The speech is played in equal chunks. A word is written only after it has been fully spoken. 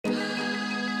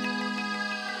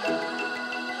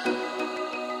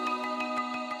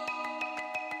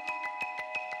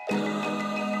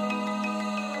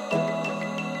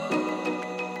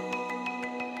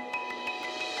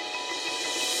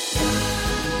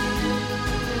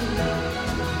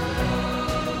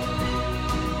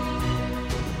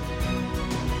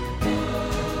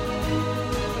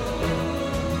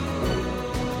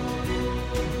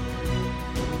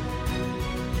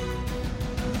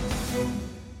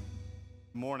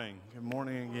Good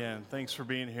morning again. Thanks for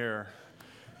being here.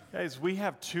 Guys, we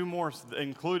have two more,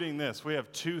 including this, we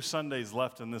have 2 Sundays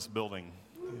left in this building.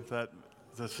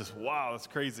 That's just, wow, that's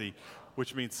crazy.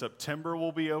 Which means September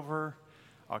will be over,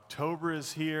 October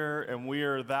is here, and we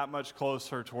are that much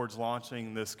closer towards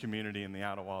launching this community in the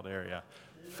Idlewild area.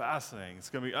 Fascinating. It's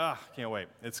going to be, can't wait.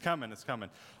 It's coming.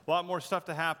 A lot more stuff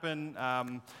to happen.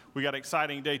 We got an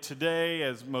exciting day today.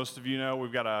 As most of you know,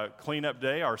 we've got a cleanup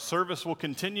day. Our service will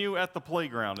continue at the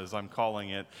playground, as I'm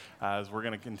calling it, as we're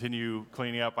going to continue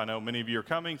cleaning up. I know many of you are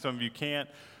coming. Some of you can't.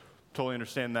 Totally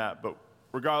understand that. But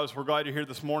regardless, we're glad you're here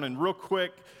this morning. Real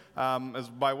quick, as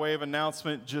by way of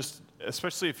announcement, just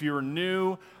especially if you're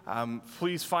new,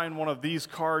 please find one of these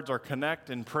cards, our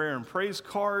Connect and Prayer and Praise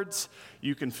cards.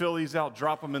 You can fill these out,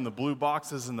 drop them in the blue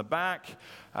boxes in the back.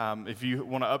 If you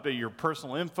want to update your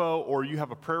personal info or you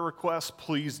have a prayer request,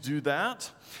 please do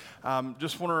that.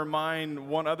 Just want to remind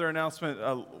one other announcement.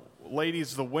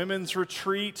 Ladies, the women's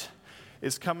retreat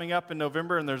is coming up in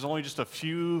November, and there's only just a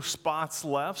few spots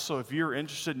left. So if you're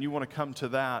interested and you want to come to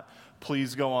that,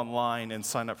 please go online and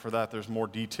sign up for that. There's more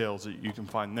details that you can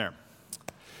find there.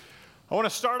 I want to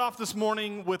start off this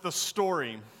morning with a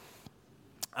story.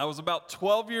 I was about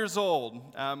 12 years old.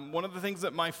 One of the things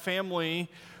that my family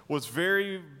was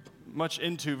very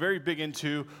big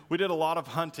into, we did a lot of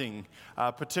hunting,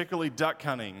 particularly duck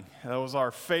hunting. That was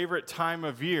our favorite time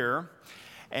of year.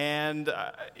 And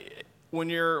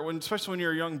especially when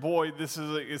you're a young boy,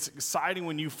 it's exciting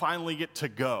when you finally get to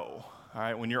go. All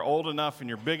right, when you're old enough and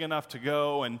you're big enough to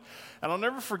go, and I'll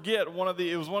never forget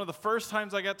it was one of the first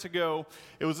times I got to go.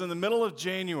 It was in the middle of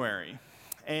January,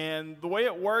 and the way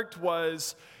it worked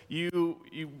was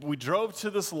we drove to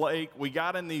this lake. We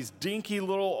got in these dinky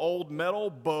little old metal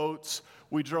boats.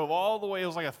 We drove all the way. It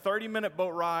was like a 30-minute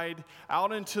boat ride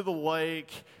out into the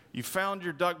lake. You found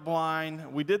your duck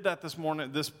blind. We did that this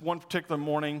one particular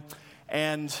morning,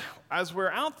 and as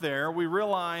we're out there, we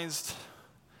realized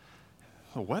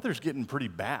the weather's getting pretty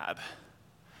bad.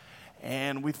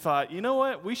 And we thought, you know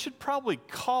what? We should probably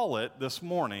call it this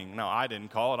morning. No, I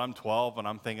didn't call it. I'm 12, and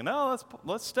I'm thinking,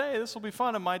 let's stay. This will be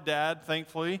fun. And my dad,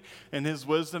 thankfully, in his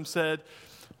wisdom said,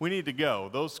 we need to go.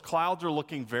 Those clouds are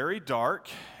looking very dark,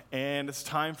 and it's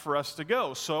time for us to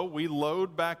go. So we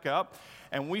load back up,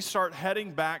 and we start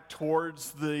heading back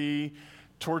towards the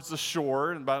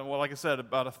shore. And like I said,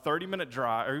 about a 30-minute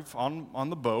drive on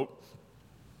the boat.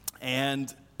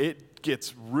 And it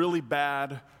gets really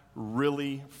bad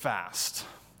really fast.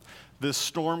 This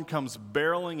storm comes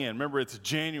barreling in. Remember, it's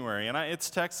January, and it's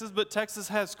Texas, but Texas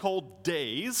has cold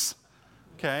days,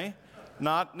 okay?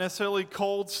 Not necessarily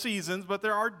cold seasons, but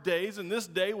there are days, and this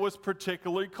day was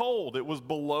particularly cold. It was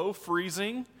below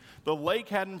freezing. The lake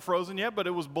hadn't frozen yet, but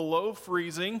it was below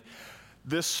freezing.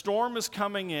 This storm is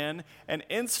coming in, and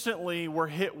instantly we're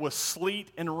hit with sleet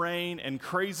and rain and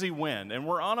crazy wind. And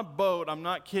we're on a boat. I'm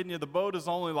not kidding you. The boat is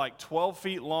only like 12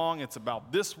 feet long. It's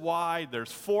about this wide.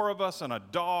 There's 4 of us and a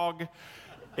dog.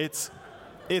 It's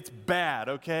bad,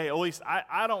 okay? At least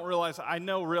I don't realize. I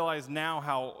realize now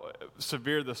how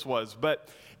severe this was. But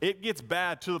it gets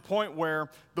bad to the point where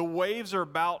the waves are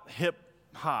about hip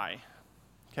high,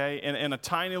 okay, in a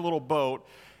tiny little boat.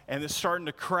 And it's starting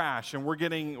to crash, and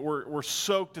we're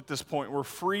soaked at this point. We're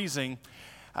freezing.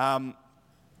 I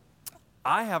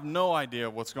have no idea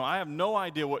what's going on. I have no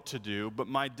idea what to do. But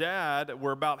my dad,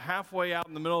 we're about halfway out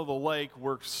in the middle of the lake.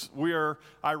 We are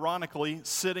ironically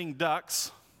sitting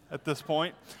ducks at this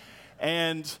point.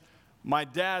 And my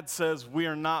dad says we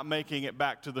are not making it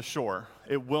back to the shore.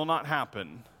 It will not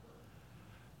happen.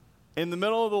 In the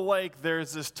middle of the lake,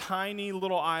 there's this tiny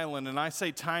little island, and I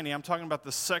say tiny, I'm talking about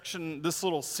this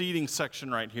little seating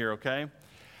section right here, okay?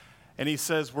 And he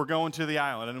says, we're going to the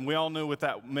island, and we all knew what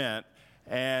that meant.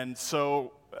 And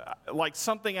so, like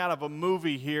something out of a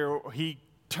movie here, he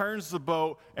turns the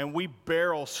boat, and we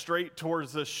barrel straight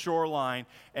towards the shoreline,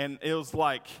 and it was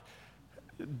like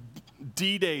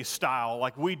D-Day style.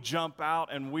 Like we jump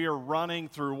out, and we are running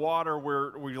through water.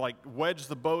 We like wedge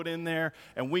the boat in there,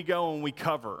 and we go and we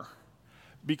cover.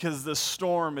 Because the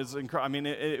storm is incredible. I mean,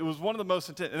 it was one of the most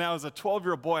intense. And as a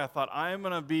 12-year-old boy, I thought, I'm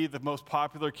going to be the most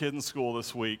popular kid in school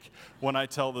this week when I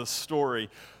tell this story.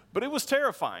 But it was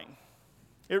terrifying.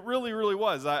 It really, really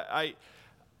was. I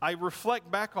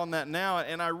reflect back on that now,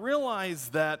 and I realize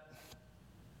that,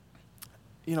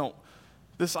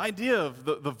 this idea of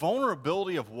the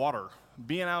vulnerability of water,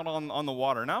 being out on the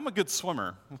water. Now, I'm a good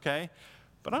swimmer, okay?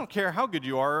 But I don't care how good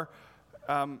you are.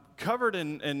 Covered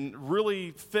in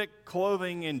really thick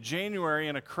clothing in January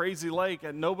in a crazy lake,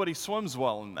 and nobody swims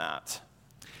well in that.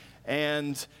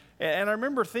 And And I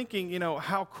remember thinking,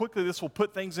 how quickly this will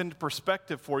put things into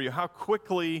perspective for you, how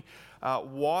quickly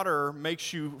water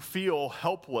makes you feel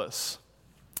helpless.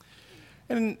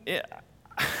 And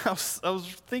I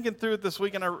was thinking through it this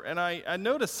week, and I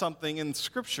noticed something in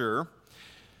Scripture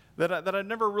that I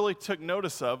never really took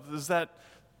notice of, is that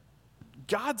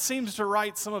God seems to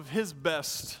write some of his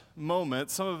best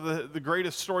moments, some of the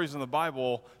greatest stories in the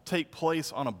Bible take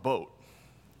place on a boat,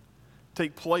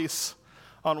 take place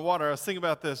on water. I was thinking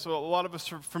about this. So a lot of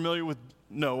us are familiar with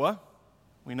Noah.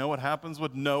 We know what happens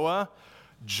with Noah.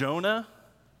 Jonah.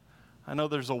 I know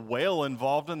there's a whale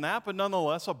involved in that, but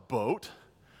nonetheless, a boat.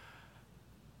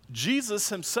 Jesus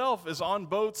himself is on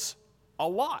boats a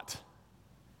lot.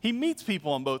 He meets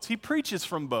people on boats. He preaches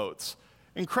from boats.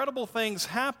 Incredible things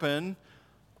happen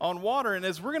on water. And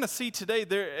as we're going to see today,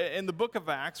 there in the book of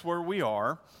Acts, where we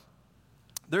are,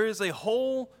 there is a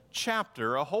whole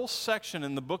chapter, a whole section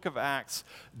in the book of Acts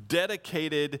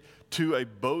dedicated to a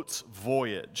boat's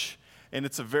voyage. And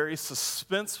it's a very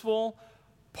suspenseful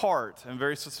part and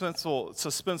very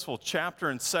suspenseful chapter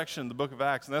and section in the book of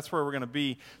Acts, and that's where we're going to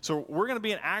be. So we're going to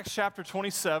be in Acts chapter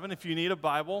 27. If you need a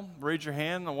Bible, raise your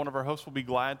hand, and one of our hosts will be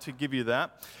glad to give you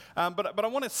that. But I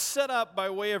want to set up, by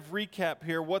way of recap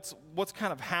here, what's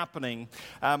kind of happening,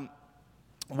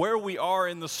 where we are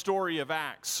in the story of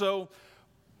Acts. So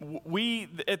we,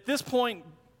 at this point,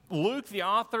 Luke, the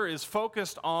author, is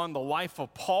focused on the life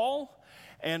of Paul,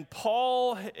 and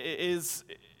Paul is,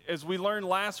 as we learned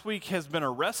last week, has been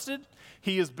arrested.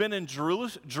 He has been in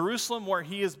Jerusalem, where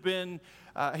he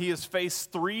has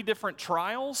faced 3 different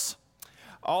trials,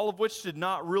 all of which did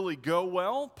not really go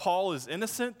well. Paul is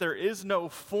innocent. There is no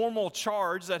formal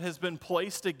charge that has been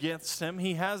placed against him.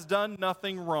 He has done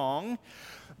nothing wrong.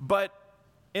 But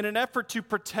in an effort to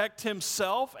protect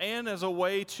himself and as a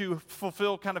way to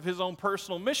fulfill kind of his own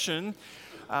personal mission,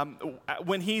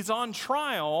 when he's on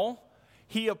trial,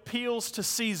 he appeals to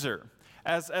Caesar.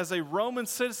 As a Roman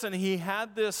citizen, he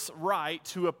had this right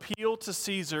to appeal to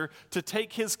Caesar to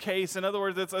take his case. In other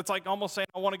words, it's like almost saying,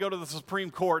 I want to go to the Supreme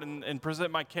Court and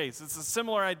present my case. It's a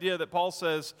similar idea that Paul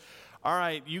says, all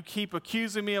right, you keep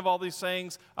accusing me of all these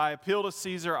things. I appeal to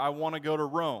Caesar. I want to go to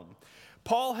Rome.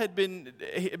 Paul had been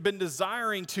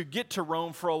desiring to get to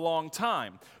Rome for a long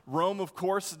time. Rome, of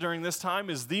course, during this time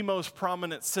is the most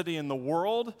prominent city in the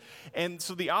world. And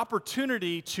so the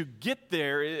opportunity to get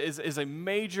there is a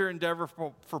major endeavor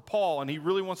for Paul, and he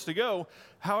really wants to go.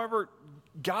 However,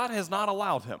 God has not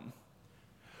allowed him.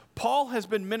 Paul has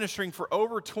been ministering for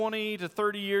over 20 to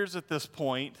 30 years at this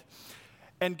point,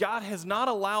 and God has not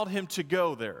allowed him to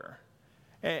go there.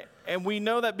 And we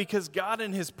know that because God,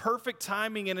 in his perfect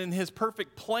timing and in his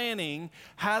perfect planning,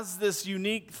 has this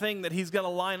unique thing that he's going to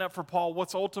line up for Paul,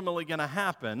 what's ultimately going to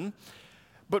happen.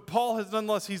 But Paul has,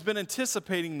 nonetheless, he's been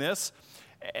anticipating this,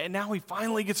 and now he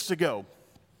finally gets to go.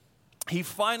 He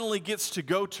finally gets to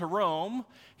go to Rome.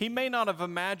 He may not have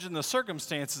imagined the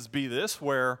circumstances be this,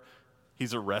 where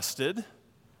he's arrested.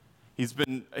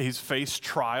 He's faced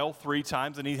trial 3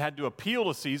 times, and he had to appeal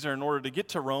to Caesar in order to get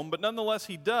to Rome. But nonetheless,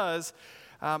 he does.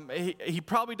 He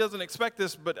probably doesn't expect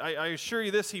this, but I assure you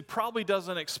this, he probably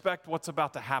doesn't expect what's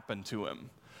about to happen to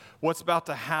him, what's about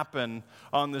to happen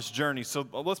on this journey. So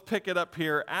let's pick it up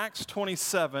here. Acts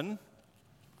 27.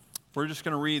 We're just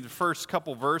going to read the first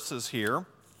couple verses here.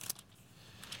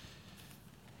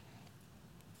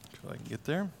 If I can get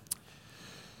there.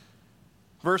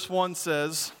 Verse 1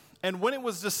 says, "And when it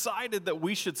was decided that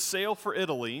we should sail for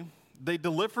Italy, they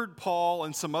delivered Paul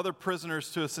and some other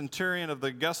prisoners to a centurion of the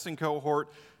Augustan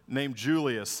cohort named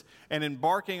Julius. And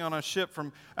embarking on a ship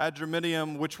from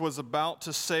Adramyttium, which was about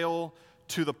to sail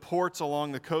to the ports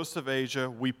along the coast of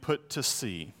Asia, we put to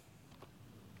sea."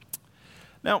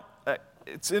 Now,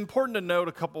 it's important to note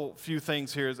a few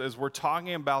things here as we're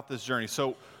talking about this journey.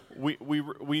 So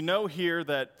we know here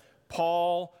that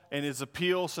Paul, in his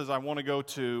appeal, says, I want to go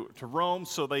to Rome.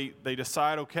 So they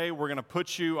decide, okay, we're going to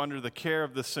put you under the care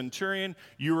of the centurion.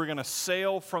 You are going to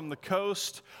sail from the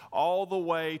coast all the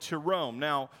way to Rome.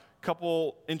 Now, a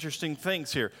couple interesting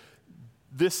things here.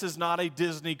 This is not a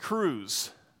Disney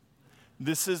cruise.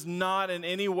 This is not in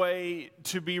any way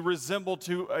to be resembled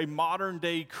to a modern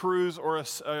day cruise or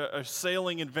a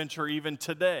sailing adventure even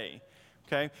today.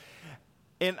 Okay?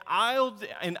 In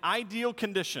ideal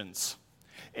conditions,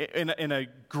 in a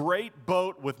great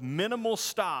boat with minimal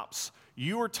stops,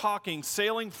 you are talking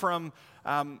sailing from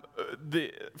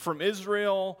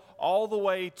Israel all the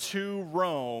way to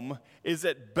Rome is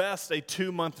at best a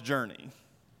 2-month journey.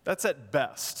 That's at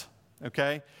best,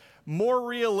 okay? More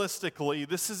realistically,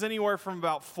 this is anywhere from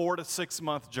about 4 to 6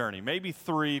 month journey, maybe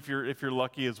 3 if you're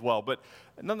lucky as well. But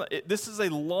this is a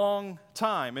long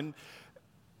time, and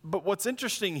But what's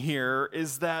interesting here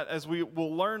is that, as we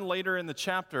will learn later in the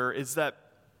chapter, is that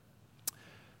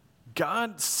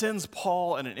God sends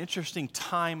Paul at an interesting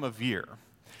time of year.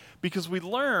 Because we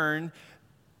learn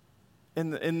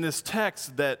in this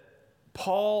text that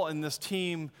Paul and this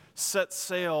team set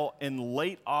sail in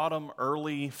late autumn,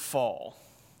 early fall,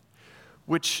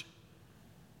 which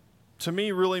to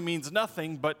me really means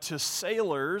nothing, but to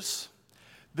sailors,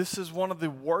 this is one of the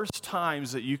worst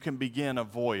times that you can begin a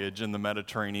voyage in the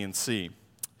Mediterranean Sea.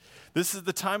 This is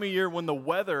the time of year when the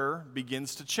weather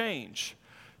begins to change.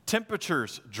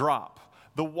 Temperatures drop.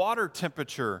 The water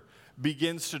temperature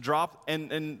begins to drop,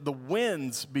 and the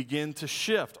winds begin to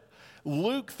shift.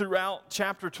 Luke, throughout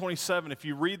chapter 27, if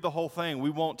you read the whole thing, we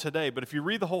won't today, but if you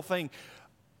read the whole thing,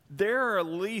 there are at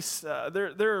least,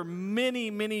 there are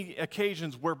many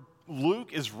occasions where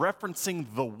Luke is referencing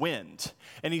the wind,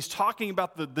 and he's talking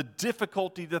about the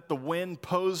difficulty that the wind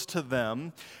posed to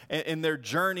them in their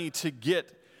journey to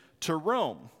get to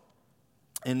Rome.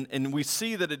 And we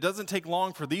see that it doesn't take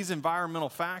long for these environmental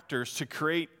factors to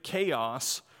create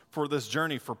chaos for this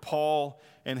journey for Paul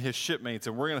and his shipmates,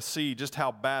 and we're going to see just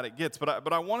how bad it gets.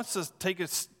 But I want us to take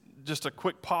just a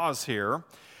quick pause here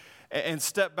and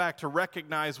step back to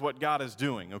recognize what God is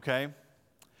doing, okay?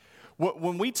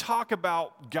 When we talk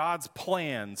about God's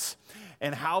plans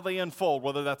and how they unfold,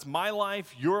 whether that's my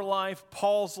life, your life,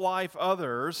 Paul's life,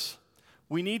 others,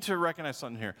 we need to recognize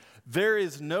something here. There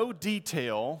is no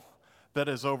detail that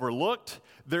is overlooked.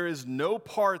 There is no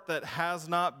part that has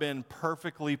not been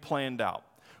perfectly planned out.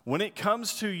 When it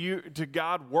comes to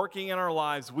God working in our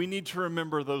lives, we need to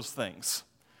remember those things.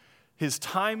 His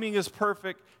timing is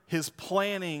perfect. His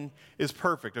planning is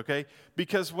perfect, okay?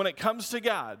 Because when it comes to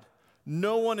God,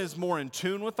 no one is more in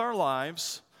tune with our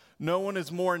lives, no one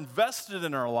is more invested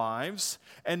in our lives,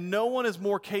 and no one is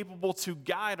more capable to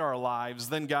guide our lives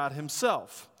than God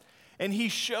himself. And he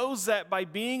shows that by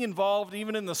being involved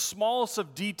even in the smallest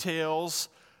of details,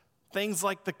 things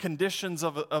like the conditions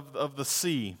of the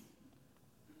sea.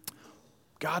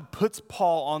 God puts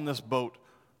Paul on this boat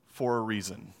for a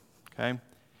reason, okay?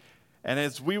 And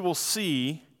as we will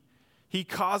see, he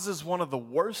causes one of the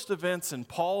worst events in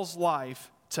Paul's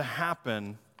life to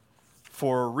happen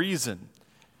for a reason.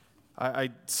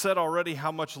 I said already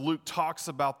how much Luke talks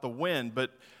about the wind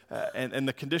and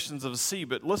the conditions of the sea,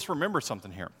 but let's remember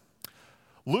something here.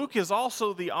 Luke is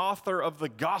also the author of the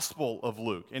Gospel of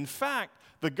Luke. In fact,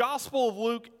 the Gospel of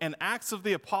Luke and Acts of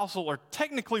the Apostle are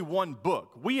technically one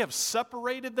book. We have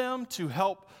separated them to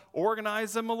help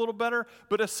organize them a little better,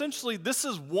 but essentially this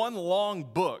is one long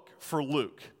book for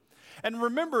Luke. And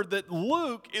remember that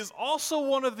Luke is also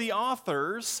one of the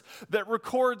authors that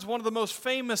records one of the most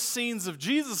famous scenes of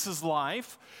Jesus'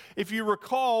 life. If you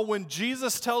recall, when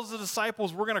Jesus tells the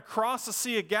disciples, we're going to cross the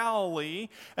Sea of Galilee,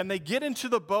 and they get into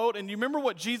the boat, and you remember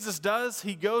what Jesus does?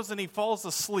 He goes and he falls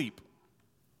asleep.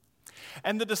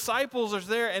 And the disciples are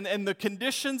there, and the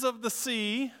conditions of the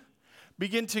sea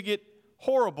begin to get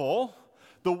horrible.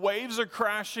 The waves are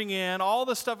crashing in. All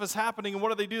this stuff is happening. And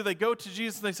what do? They go to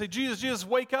Jesus and they say, Jesus,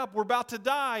 wake up. We're about to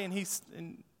die. And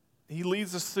he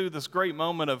leads us through this great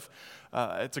moment of,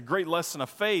 it's a great lesson of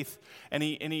faith. And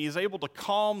he is able to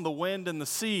calm the wind and the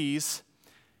seas.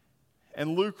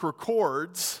 And Luke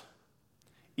records,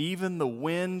 even the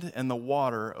wind and the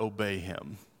water obey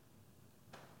him.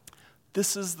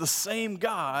 This is the same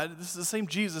God. This is the same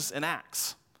Jesus in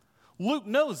Acts. Luke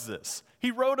knows this.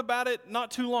 He wrote about it not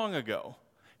too long ago.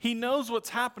 He knows what's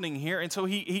happening here, and so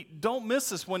he don't miss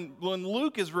this. When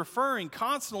Luke is referring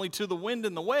constantly to the wind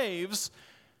and the waves,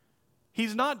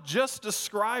 he's not just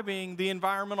describing the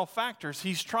environmental factors.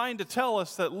 He's trying to tell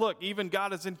us that, look, even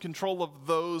God is in control of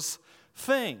those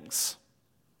things.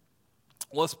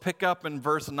 Let's pick up in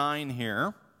verse 9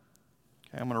 here.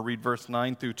 Okay, I'm going to read verse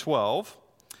 9 through 12.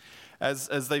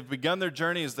 As they've begun their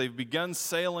journey, as they've begun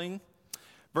sailing,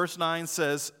 verse 9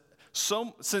 says,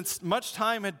 "So since much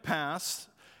time had passed,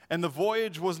 and the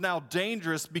voyage was now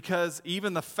dangerous because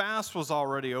even the fast was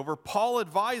already over, Paul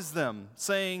advised them,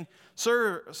 saying,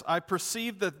 'Sir, I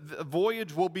perceive that the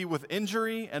voyage will be with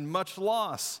injury and much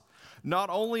loss, not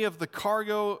only of the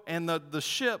cargo and the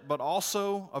ship, but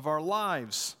also of our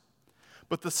lives.'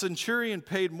 But the centurion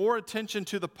paid more attention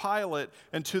to the pilot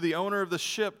and to the owner of the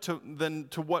ship than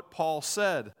to what Paul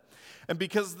said. And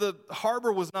because the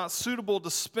harbor was not suitable to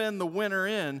spend the winter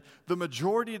in, the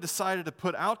majority decided to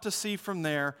put out to sea from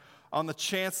there on the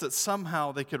chance that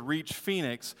somehow they could reach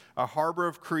Phoenix, a harbor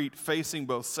of Crete facing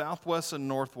both southwest and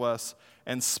northwest,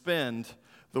 and spend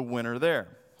the winter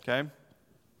there." Okay?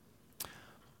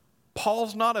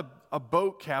 Paul's not a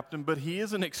boat captain, but he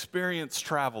is an experienced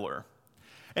traveler.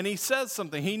 And he says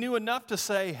something. He knew enough to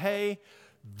say, hey,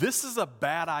 this is a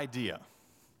bad idea.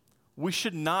 We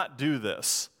should not do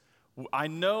this. I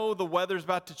know the weather's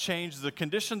about to change. The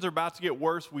conditions are about to get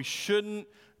worse. We shouldn't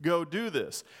go do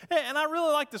this. And I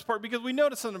really like this part because we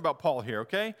notice something about Paul here,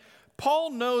 okay?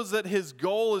 Paul knows that his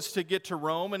goal is to get to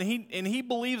Rome, and he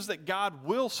believes that God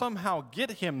will somehow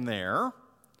get him there.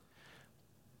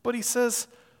 But he says,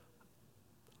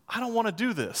 I don't want to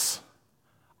do this.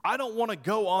 I don't want to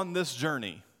go on this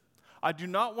journey. I do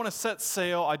not want to set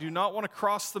sail. I do not want to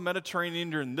cross the Mediterranean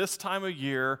during this time of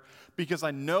year because I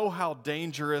know how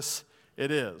dangerous it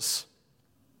is.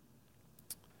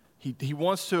 He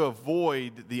wants to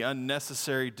avoid the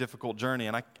unnecessary, difficult journey,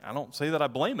 and I don't say that I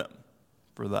blame him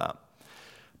for that.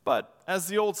 But as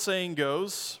the old saying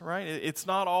goes, right, it's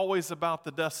not always about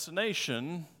the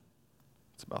destination,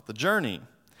 it's about the journey.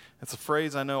 It's a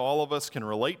phrase I know all of us can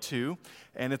relate to,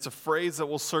 and it's a phrase that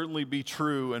will certainly be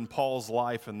true in Paul's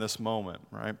life in this moment,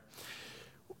 right?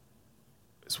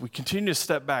 As we continue to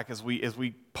step back, as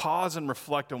we pause and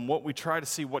reflect on what we try to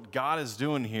see what God is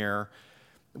doing here,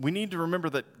 we need to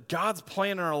remember that God's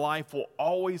plan in our life will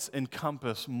always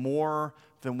encompass more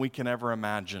than we can ever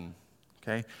imagine,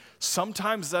 okay?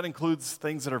 Sometimes that includes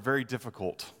things that are very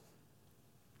difficult.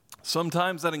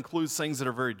 Sometimes that includes things that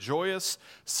are very joyous.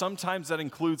 Sometimes that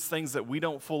includes things that we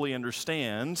don't fully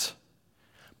understand.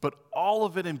 But all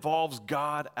of it involves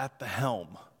God at the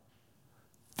helm.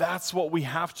 That's what we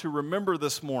have to remember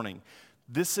this morning.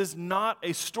 This is not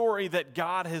a story that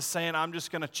God is saying, I'm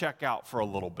just going to check out for a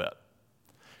little bit.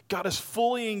 God is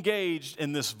fully engaged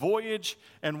in this voyage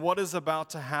and what is about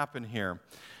to happen here.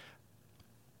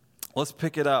 Let's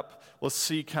pick it up. Let's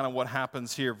see kind of what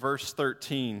happens here. Verse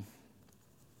 13.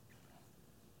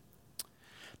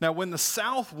 Now, when the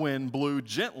south wind blew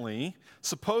gently,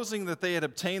 supposing that they had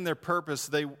obtained their purpose,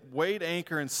 they weighed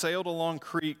anchor and sailed along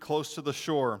Crete close to the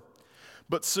shore.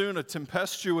 But soon a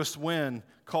tempestuous wind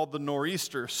called the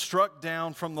nor'easter struck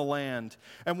down from the land.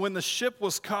 And when the ship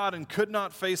was caught and could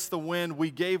not face the wind,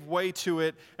 we gave way to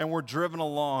it and were driven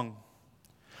along.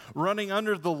 Running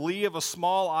under the lee of a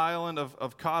small island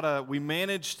of Cauda, we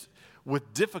managed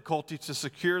with difficulty to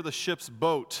secure the ship's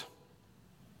boat.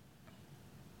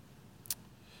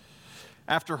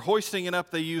 After hoisting it up,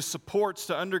 they used supports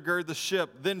to undergird the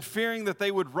ship. Then, fearing that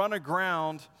they would run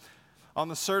aground on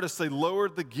the Syrtis, they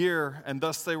lowered the gear, and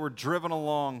thus they were driven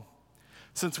along.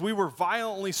 Since we were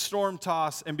violently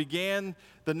storm-tossed and began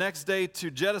the next day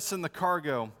to jettison the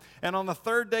cargo, and on the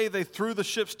third day they threw the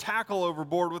ship's tackle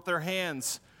overboard with their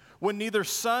hands. When neither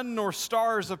sun nor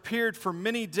stars appeared for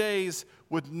many days,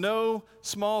 with no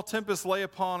small tempest lay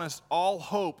upon us, all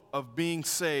hope of being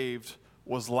saved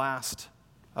was last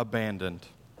abandoned.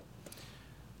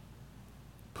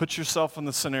 Put yourself in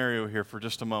the scenario here for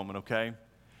just a moment, okay?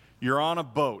 You're on a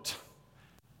boat,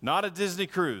 not a Disney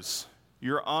cruise.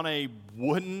 You're on a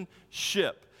wooden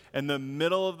ship in the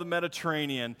middle of the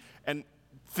Mediterranean, and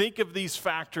think of these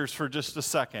factors for just a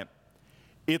second.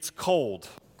 It's cold.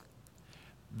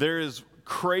 There is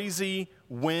crazy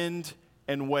wind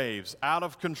and waves, out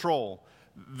of control.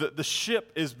 The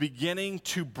ship is beginning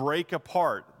to break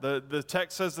apart. The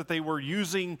text says that they were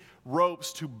using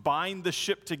ropes to bind the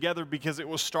ship together because it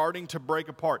was starting to break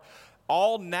apart.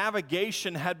 All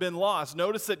navigation had been lost.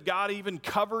 Notice that God even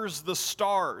covers the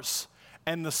stars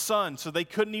and the sun, so they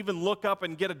couldn't even look up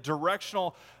and get a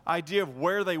directional idea of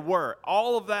where they were.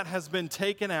 All of that has been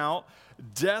taken out.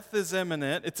 Death is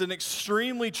imminent. It's an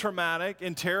extremely traumatic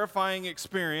and terrifying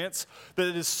experience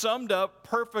that is summed up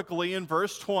perfectly in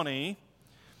verse 20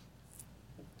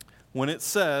 when it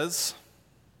says,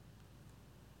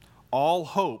 all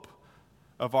hope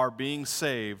of our being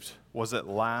saved was at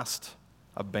last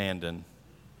abandoned.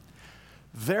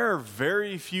 There are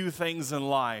very few things in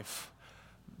life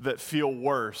that feel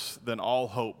worse than all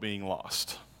hope being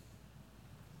lost.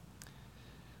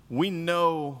 We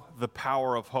know the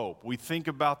power of hope. We think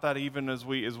about that even as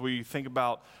we think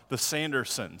about the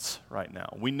Sandersons right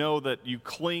now. We know that you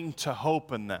cling to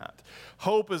hope in that.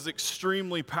 Hope is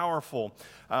extremely powerful.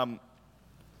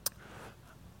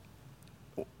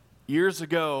 Years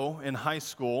ago in high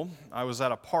school, I was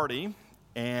at a party,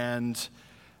 and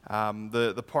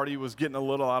the party was getting a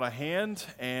little out of hand,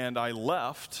 and I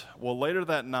left. Well, later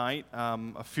that night,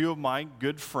 a few of my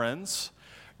good friends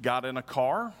got in a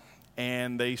car,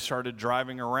 and they started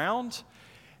driving around,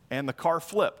 and the car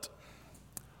flipped.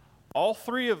 All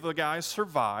three of the guys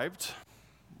survived,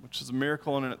 which is a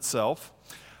miracle in itself.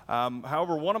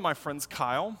 However, one of my friends,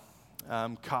 Kyle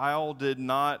did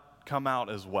not come out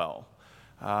as well.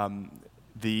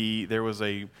 There was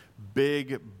a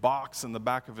big box in the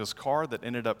back of his car that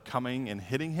ended up coming and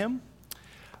hitting him,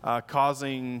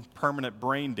 causing permanent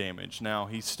brain damage. Now,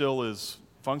 he still is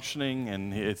functioning,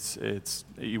 and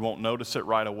you won't notice it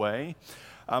right away.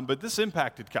 But this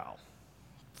impacted Kyle.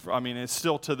 I mean, it's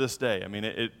still to this day. I mean,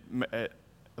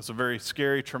 it's a very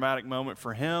scary, traumatic moment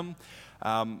for him.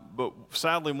 But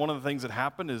sadly, one of the things that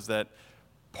happened is that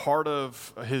part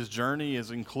of his journey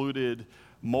has included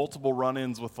multiple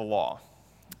run-ins with the law.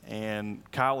 And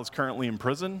Kyle is currently in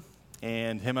prison,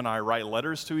 and him and I write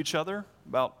letters to each other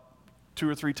about 2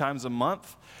 or 3 times a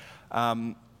month.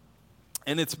 And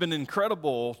it's been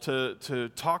incredible to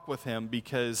talk with him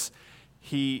because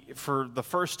for the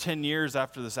first 10 years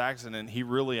after this accident,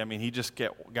 he just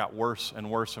got worse and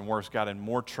worse and worse, got in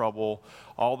more trouble.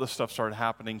 All this stuff started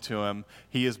happening to him.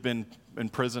 He has been in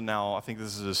prison now, I think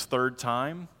this is his 3rd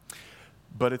time.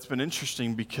 But it's been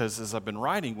interesting because as I've been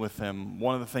writing with him,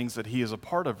 one of the things that he is a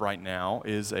part of right now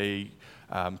is a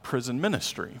prison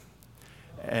ministry.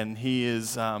 And he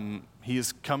has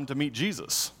come to meet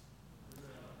Jesus.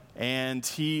 And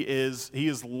he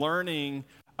is learning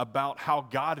about how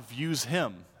God views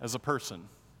him as a person.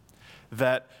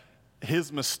 That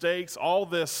his mistakes, all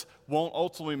this won't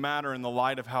ultimately matter in the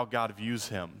light of how God views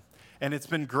him. And it's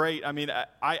been great. I mean,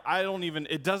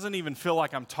 it doesn't even feel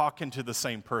like I'm talking to the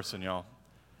same person, y'all.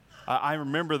 I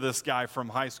remember this guy from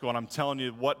high school, and I'm telling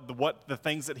you what the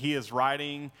things that he is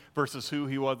writing versus who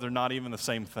he was, they're not even the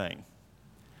same thing.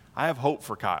 I have hope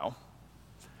for Kyle.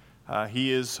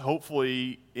 He is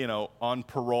hopefully, on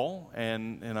parole,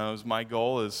 and as my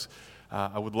goal is,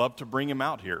 I would love to bring him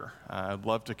out here. I'd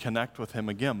love to connect with him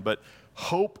again. But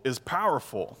hope is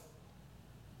powerful.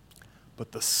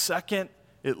 But the second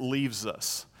it leaves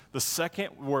us, the second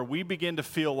where we begin to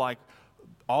feel like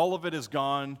all of it is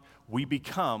gone, we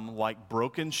become like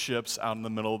broken ships out in the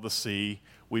middle of the sea.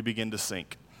 We begin to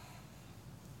sink.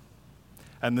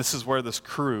 And this is where this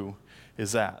crew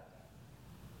is at.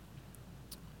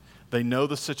 They know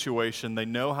the situation. They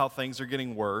know how things are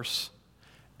getting worse.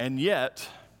 And yet,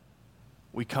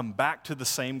 we come back to the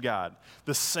same God.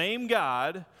 The same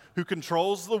God who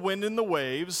controls the wind and the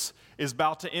waves is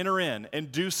about to enter in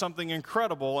and do something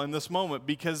incredible in this moment,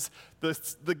 because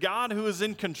the God who is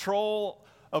in control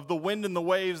of the wind and the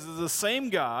waves is the same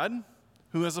God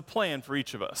who has a plan for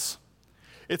each of us.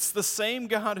 It's the same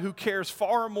God who cares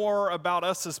far more about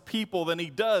us as people than he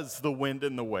does the wind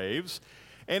and the waves.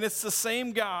 And it's the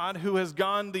same God who has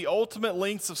gone the ultimate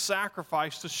lengths of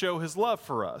sacrifice to show his love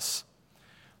for us.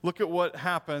 Look at what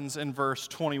happens in verse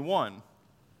 21.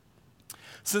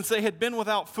 Since they had been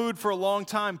without food for a long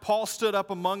time, Paul stood up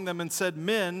among them and said,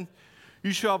 "Men,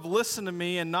 you shall have listened to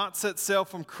me and not set sail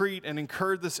from Crete and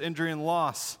incurred this injury and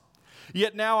loss.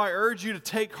 Yet now I urge you to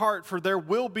take heart, for there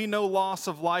will be no loss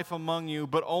of life among you,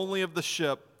 but only of the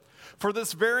ship. For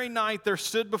this very night there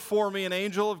stood before me an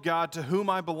angel of God to whom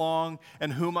I belong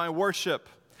and whom I worship.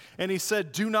 And he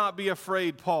said, 'Do not be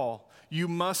afraid, Paul. You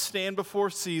must stand before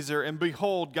Caesar, and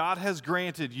behold, God has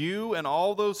granted you and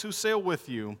all those who sail with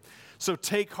you. So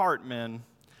take heart, men,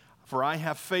 for I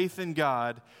have faith in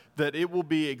God that it will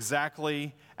be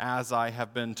exactly as I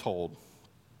have been told.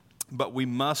 But we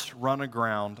must run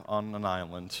aground on an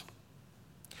island.'"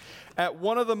 At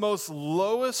one of the most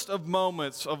lowest of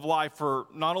moments of life for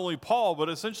not only Paul, but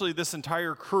essentially this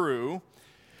entire crew,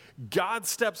 God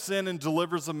steps in and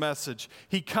delivers a message.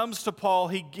 He comes to Paul.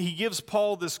 He gives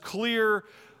Paul this clear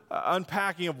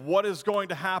unpacking of what is going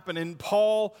to happen, and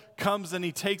Paul comes and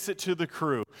he takes it to the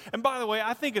crew. And by the way,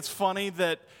 I think it's funny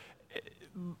that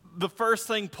the first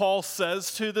thing Paul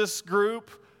says to this group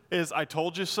is, "I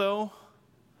told you so."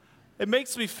 It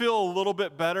makes me feel a little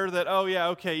bit better that, oh yeah,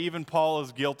 okay, even Paul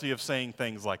is guilty of saying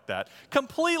things like that.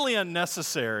 Completely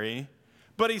unnecessary,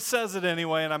 but he says it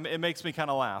anyway, and it makes me kind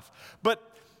of laugh.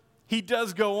 But he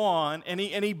does go on, and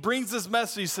he brings this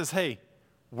message. He says, "Hey,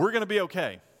 we're going to be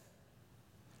okay.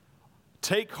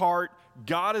 Take heart.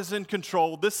 God is in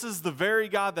control. This is the very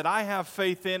God that I have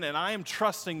faith in, and I am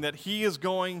trusting that he is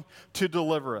going to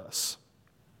deliver us."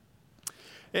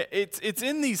 It's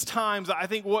in these times, I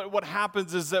think what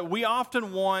happens is that we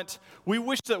often we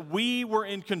wish that we were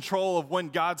in control of when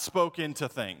God spoke into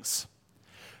things.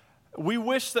 We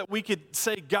wish that we could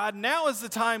say, "God, now is the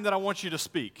time that I want you to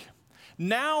speak.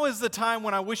 Now is the time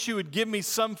when I wish you would give me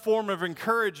some form of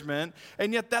encouragement,"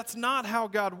 and yet that's not how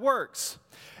God works.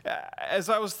 As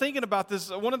I was thinking about this,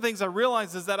 one of the things I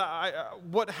realized is that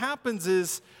what happens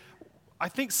is, I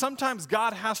think sometimes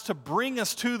God has to bring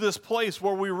us to this place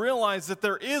where we realize that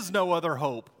there is no other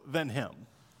hope than him.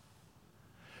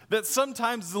 That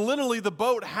sometimes literally the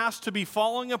boat has to be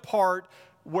falling apart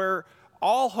where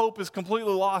all hope is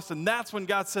completely lost, and that's when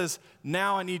God says,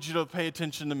 "Now I need you to pay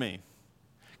attention to me,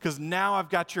 because now I've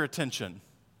got your attention."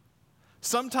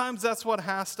 Sometimes that's what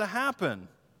has to happen.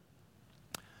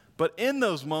 But in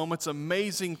those moments,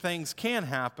 amazing things can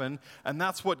happen, and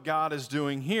that's what God is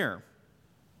doing here.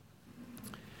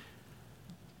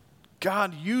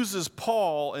 God uses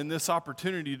Paul in this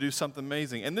opportunity to do something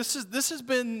amazing. And this has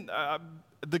been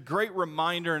the great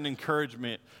reminder and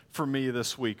encouragement for me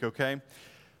this week, okay?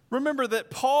 Remember that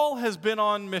Paul has been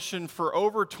on mission for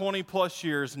over 20 plus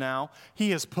years now. He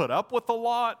has put up with a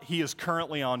lot. He is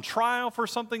currently on trial for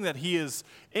something that he is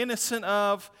innocent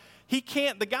of.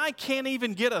 The guy can't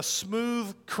even get a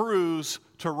smooth cruise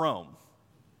to Rome.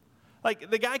 Like,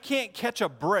 the guy can't catch a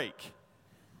break.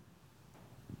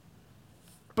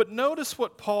 But notice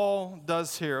what Paul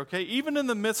does here, okay? Even in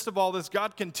the midst of all this,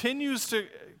 God continues to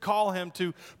call him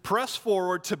to press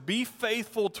forward, to be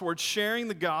faithful towards sharing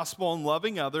the gospel and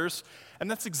loving others.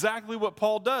 And that's exactly what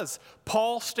Paul does.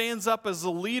 Paul stands up as a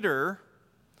leader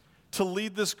to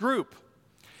lead this group.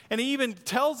 And he even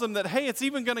tells them that, hey, it's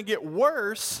even going to get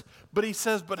worse. But he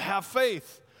says, but have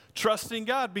faith. Trust in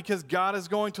God because God is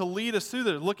going to lead us through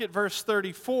there. Look at verse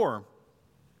 34.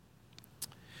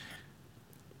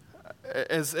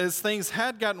 As things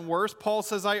had gotten worse, Paul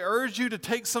says, I urge you to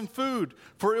take some food,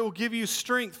 for it will give you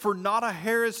strength, for not a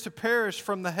hair is to perish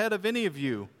from the head of any of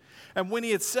you. And when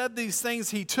he had said these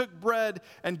things, he took bread,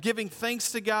 and giving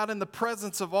thanks to God in the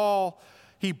presence of all,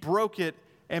 he broke it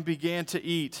and began to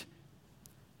eat.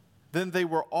 Then they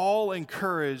were all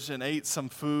encouraged and ate some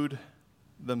food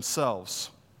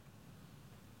themselves.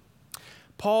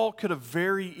 Paul could have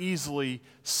very easily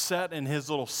sat in his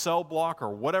little cell block or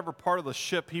whatever part of the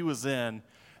ship he was in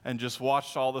and just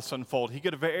watched all this unfold. He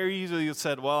could have very easily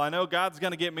said, well, I know God's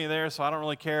going to get me there, so I don't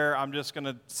really care. I'm just going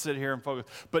to sit here and focus.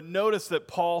 But notice that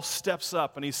Paul steps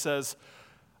up and he says,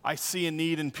 I see a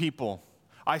need in people.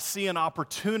 I see an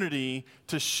opportunity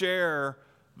to share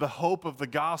the hope of the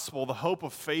gospel, the hope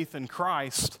of faith in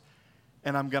Christ,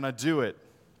 and I'm going to do it.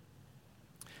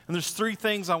 And there's three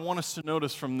things I want us to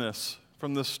notice from this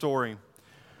story.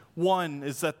 One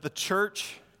is that the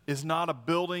church is not a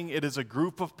building, it is a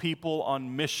group of people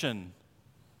on mission.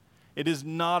 It is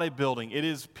not a building. It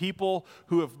is people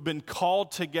who have been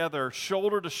called together,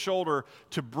 shoulder to shoulder,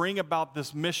 to bring about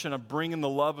this mission of bringing the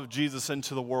love of Jesus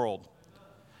into the world.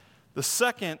 The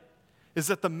second is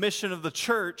that the mission of the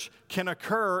church can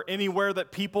occur anywhere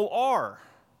that people are.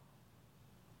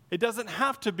 It doesn't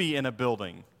have to be in a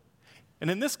building. And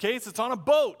in this case, it's on a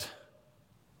boat.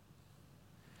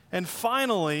 And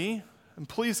finally, and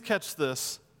please catch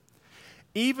this,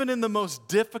 even in the most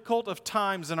difficult of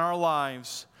times in our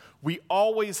lives, we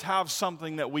always have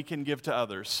something that we can give to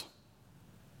others.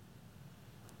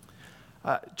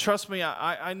 Trust me,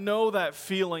 I know that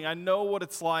feeling. I know what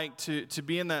it's like to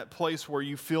be in that place where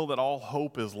you feel that all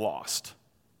hope is lost.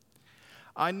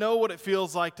 I know what it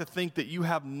feels like to think that you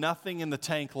have nothing in the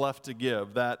tank left to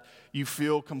give, that you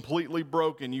feel completely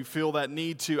broken. You feel that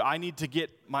I need to get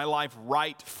my life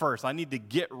right first. I need to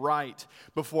get right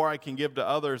before I can give to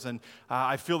others. And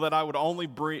I feel that I would only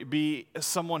be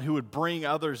someone who would bring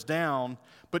others down.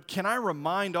 But can I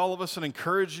remind all of us and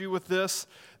encourage you with this,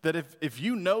 that if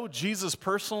you know Jesus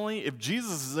personally, if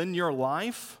Jesus is in your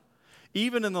life,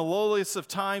 even in the lowliest of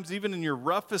times, even in your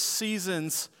roughest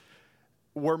seasons,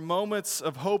 where moments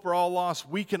of hope are all lost,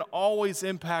 we can always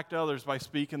impact others by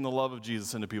speaking the love of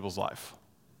Jesus into people's life.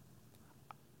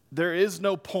 There is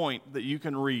no point that you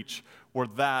can reach where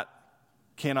that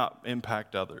cannot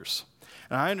impact others.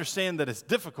 And I understand that it's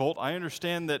difficult. I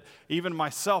understand that even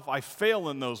myself, I fail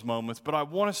in those moments, but I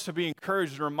want us to be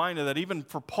encouraged and reminded that even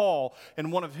for Paul,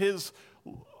 in one of his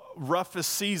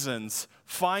roughest seasons,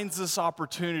 finds this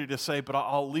opportunity to say, but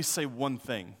I'll at least say one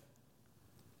thing.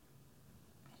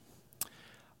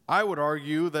 I would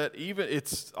argue that even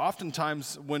it's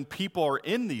oftentimes when people are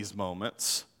in these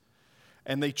moments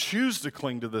and they choose to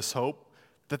cling to this hope,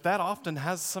 that often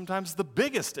has sometimes the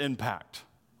biggest impact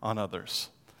on others.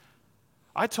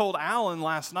 I told Alan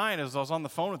last night as I was on the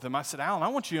phone with him, I said, Alan, I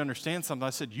want you to understand something.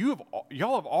 I said,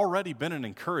 y'all have already been an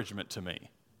encouragement to me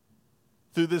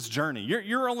through this journey.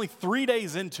 You're only 3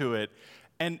 days into it,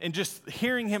 and just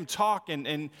hearing him talk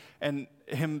and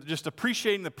him just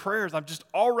appreciating the prayers, I've just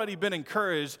already been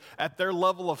encouraged at their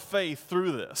level of faith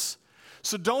through this.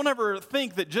 So don't ever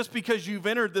think that just because you've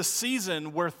entered this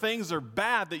season where things are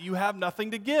bad that you have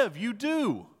nothing to give. You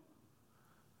do.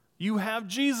 You have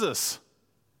Jesus.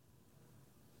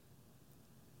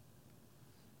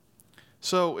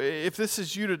 So if this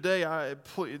is you today,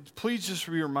 please just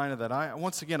be reminded that.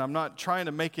 Once again, I'm not trying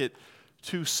to make it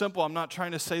too simple. I'm not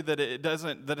trying to say that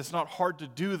that it's not hard to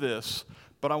do this,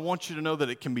 but I want you to know that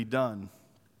it can be done.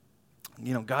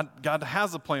 You know, God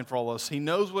has a plan for all of us. He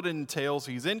knows what it entails.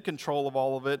 He's in control of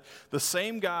all of it. The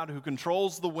same God who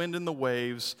controls the wind and the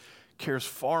waves cares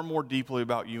far more deeply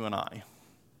about you and I.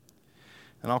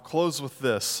 And I'll close with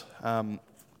this.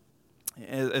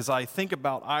 As I think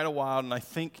about Idlewild and I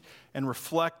think and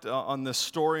reflect on this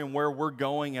story and where we're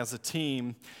going as a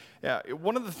team,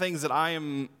 one of the things that I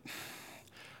am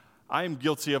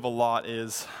guilty of a lot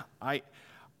is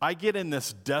I get in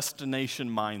this destination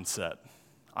mindset.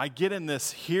 I get in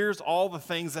this, here's all the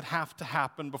things that have to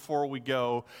happen before we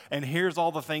go, and here's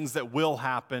all the things that will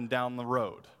happen down the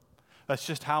road. That's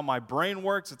just how my brain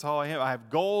works. It's all I have. I have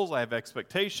goals, I have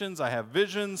expectations, I have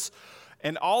visions,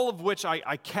 and all of which I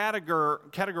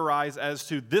categorize as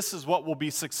to this is what will be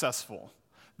successful.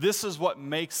 This is what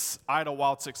makes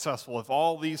Idlewild successful if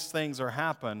all these things are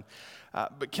happen.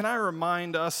 But can I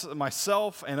remind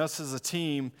myself and us as a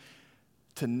team,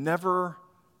 to never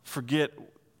forget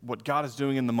what God is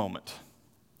doing in the moment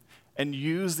and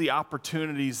use the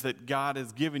opportunities that God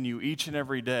has given you each and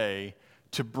every day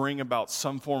to bring about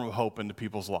some form of hope into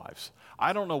people's lives.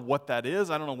 I don't know what that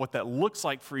is. I don't know what that looks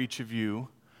like for each of you,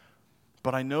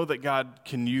 but I know that God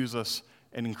can use us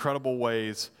in incredible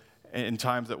ways in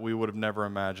times that we would have never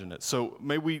imagined it. So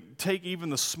may we take even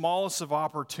the smallest of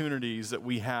opportunities that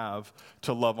we have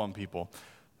to love on people.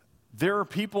 There are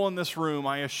people in this room,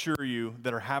 I assure you,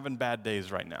 that are having bad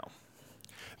days right now.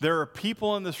 There are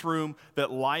people in this room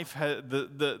that life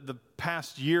the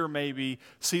past year, maybe,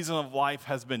 season of life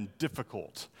has been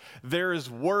difficult. There is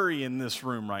worry in this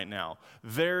room right now.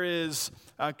 There is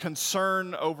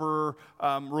concern over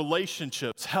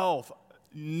relationships, health,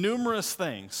 numerous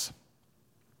things.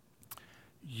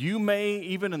 You may,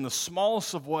 even in the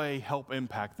smallest of way, help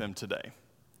impact them today.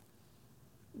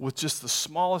 With just the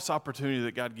smallest opportunity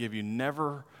that God gave you,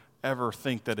 never, ever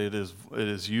think that it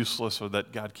is useless or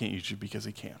that God can't use you, because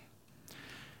he can.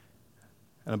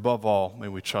 And above all, may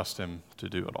we trust him to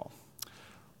do it all.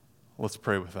 Let's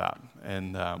pray with that.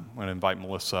 And I'm going to invite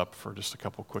Melissa up for just a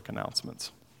couple quick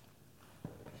announcements.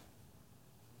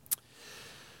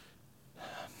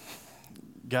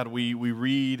 God,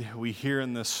 we hear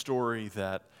in this story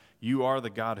that you are the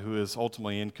God who is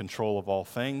ultimately in control of all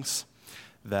things,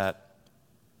 that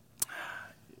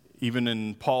even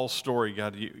in Paul's story,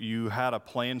 God, you had a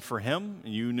plan for him.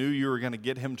 You knew you were going to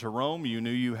get him to Rome. You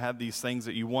knew you had these things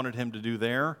that you wanted him to do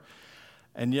there.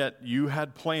 And yet you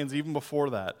had plans even before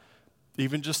that.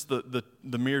 Even just the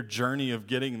mere journey of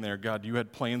getting there, God, you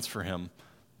had plans for him.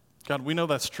 God, we know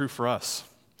that's true for us.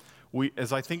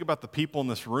 As I think about the people in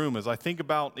this room, as I think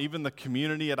about even the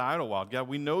community at Idlewild, God,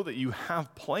 we know that you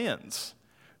have plans,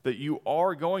 that you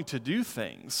are going to do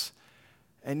things.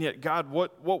 And yet, God,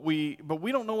 but we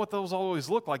don't know what those always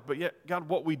look like. But yet, God,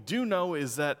 what we do know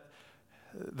is that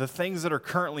the things that are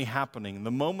currently happening,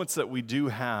 the moments that we do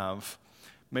have,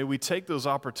 may we take those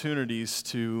opportunities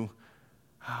to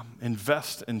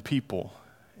invest in people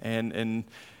and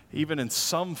even in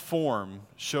some form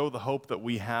show the hope that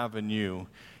we have in you.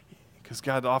 Because,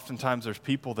 God, oftentimes there's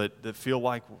people that feel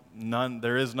like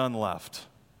there is none left.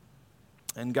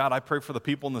 And, God, I pray for the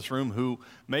people in this room who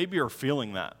maybe are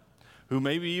feeling that, who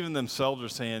maybe even themselves are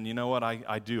saying, you know what,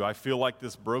 I do. I feel like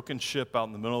this broken ship out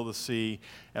in the middle of the sea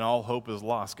and all hope is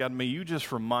lost. God, may you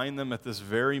just remind them at this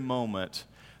very moment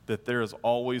that there is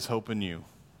always hope in you,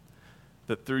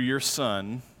 that through your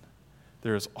Son,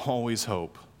 there is always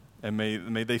hope. And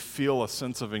may they feel a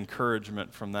sense of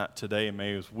encouragement from that today. And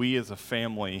may we as a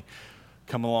family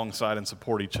come alongside and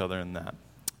support each other in that.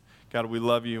 God, we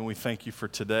love you and we thank you for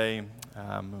today.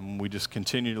 And we just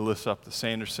continue to lift up the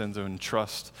Sandersons and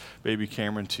trust baby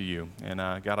Cameron to you. And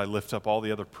God, I lift up all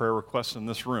the other prayer requests in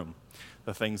this room,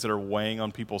 the things that are weighing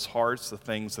on people's hearts, the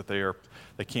things that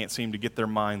they can't seem to get their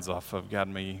minds off of.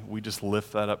 God, we just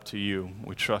lift that up to you.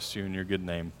 We trust you in your good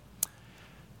name.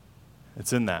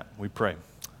 It's in that we pray.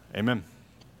 Amen.